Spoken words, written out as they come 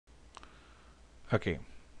Okay.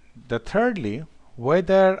 The thirdly,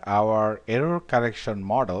 whether our error correction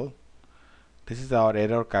model, this is our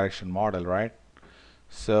error correction model, right?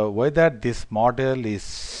 So whether this model is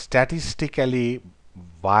statistically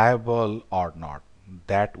viable or not,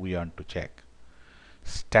 that we want to check.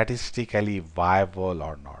 Statistically viable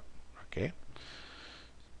or not. Okay.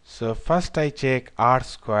 So first I check R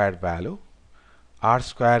squared value. R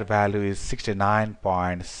squared value is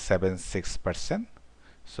 69.76%.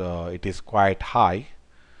 So it is quite high.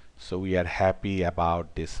 So we are happy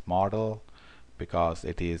about this model because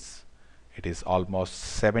it is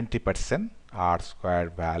almost 70% R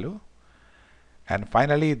squared value. And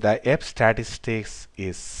finally, the F statistics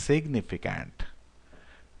is significant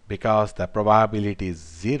because the probability is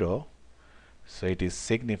 0. So it is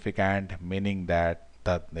significant, meaning that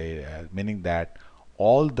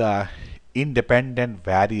all the independent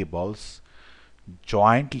variables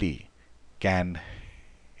jointly can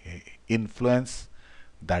influence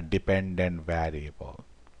the dependent variable.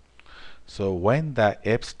 So when the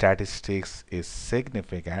F statistics is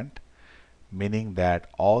significant, meaning that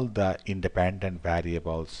all the independent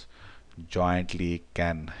variables jointly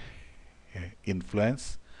can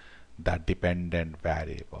influence the dependent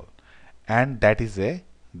variable, and that is a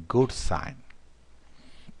good sign.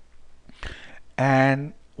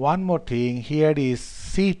 And one more thing, here is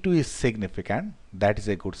C2 is significant, that is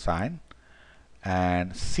a good sign,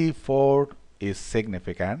 and C4 is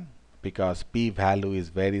significant because p value is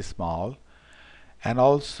very small, and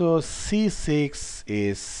also C6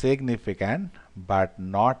 is significant but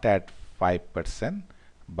not at 5%,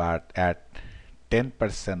 but at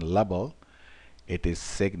 10% level it is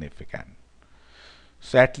significant.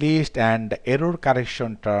 So at least, and the error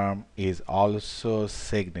correction term is also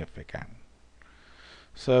significant.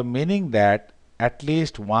 So meaning that at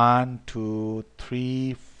least 1, 2,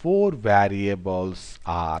 3, 4 variables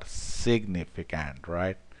are significant,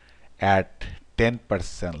 right, at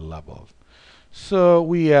 10% level. So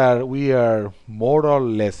we are more or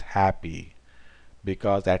less happy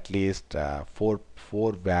because at least four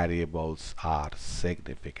variables are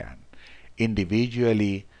significant.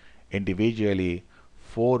 Individually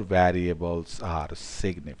 4 variables are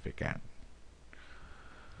significant.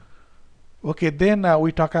 Okay, then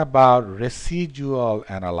we talk about residual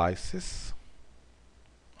analysis.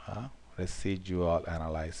 Residual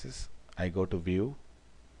analysis. I go to view.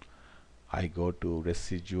 I go to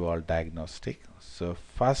residual diagnostic. So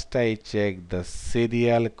first I check the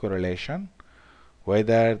serial correlation,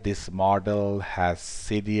 whether this model has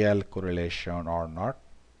serial correlation or not.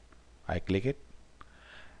 I click it,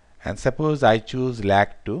 and suppose I choose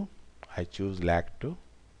lag2. I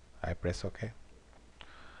press OK.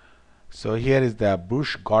 So here is the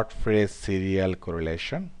Bush-Godfrey serial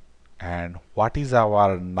correlation. And what is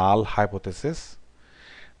our null hypothesis?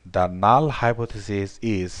 The null hypothesis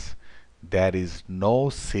is there is no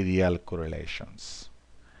serial correlations.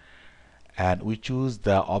 And we choose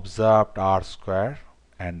the observed R square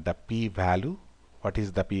and the p value. What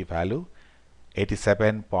is the p value?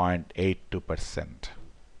 87.82%,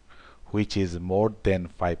 which is more than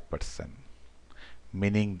 5%,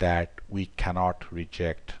 meaning that we cannot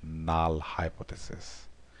reject null hypothesis,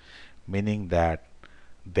 meaning that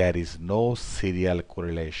there is no serial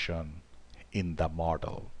correlation in the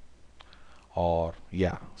model. So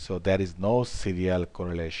there is no serial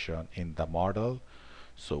correlation in the model.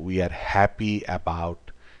 So we are happy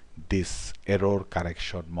about this error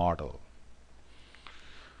correction model.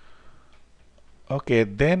 Okay,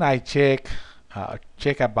 then I check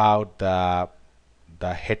about the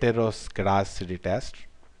heteroscedasticity test.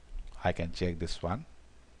 I can check this one,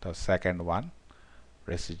 the second one,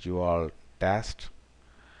 residual test.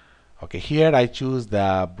 Okay, here I choose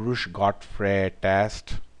the Bush-Godfrey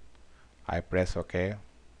test. I press OK.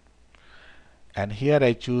 And here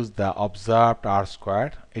I choose the observed R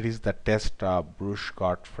squared. It is the test of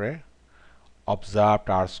Bush-Godfrey, observed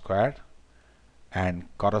R squared, and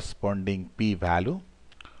corresponding p value.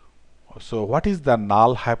 So what is the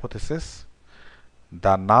null hypothesis?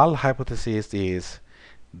 The null hypothesis is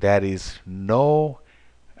there is no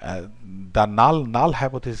the null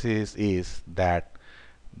hypothesis is that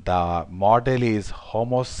the model is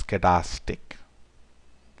homoscedastic.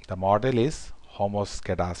 The model is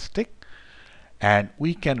homoscedastic, and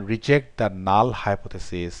we can reject the null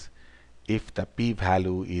hypothesis if the p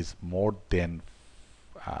value is more than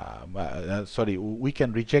we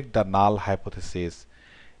can reject the null hypothesis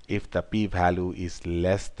if the p value is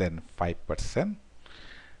less than 5%.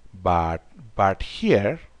 But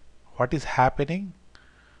here what is happening?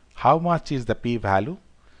 How much is the p value?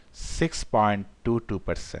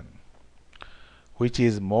 6.22%, which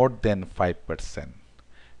is more than 5%,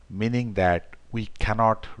 meaning that we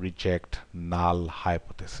cannot reject null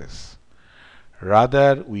hypothesis.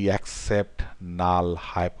 Rather, we accept null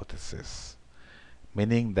hypothesis,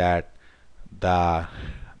 meaning that the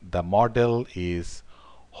model is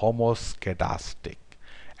homoscedastic,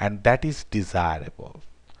 and that is desirable.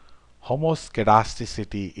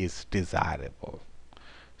 Homoscedasticity is desirable.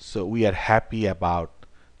 So we are happy about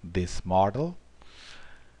this model.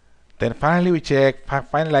 Then finally I check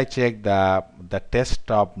the test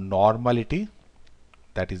of normality,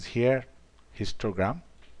 that is here, histogram,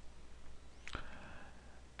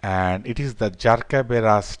 and it is the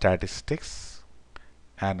Jarkabera statistics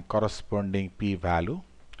and corresponding p-value.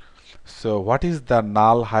 So what is the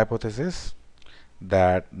null hypothesis?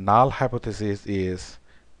 That null hypothesis is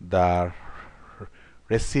the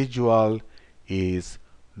residual is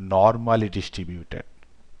normally distributed,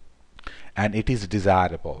 and it is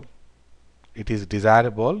desirable. It is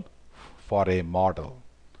desirable for a model.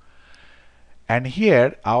 And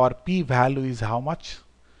here our p-value is how much?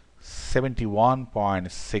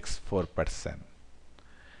 71.64%,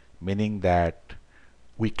 meaning that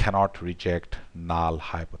we cannot reject null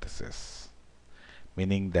hypothesis,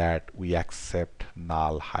 meaning that we accept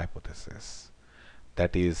null hypothesis.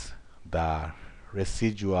 That is, the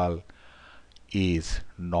residual is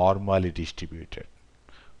normally distributed,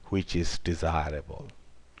 which is desirable.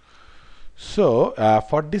 So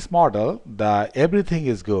for this model, everything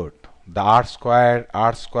is good. The R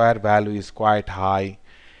square value is quite high,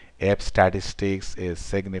 F statistics is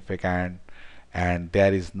significant, and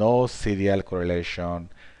there is no serial correlation,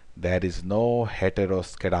 there is no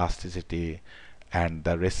heteroscedasticity, and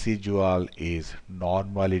the residual is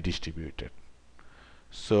normally distributed.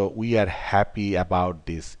 So we are happy about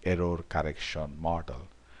this error correction model,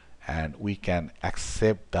 and we can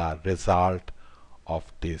accept the result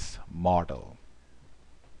of this model.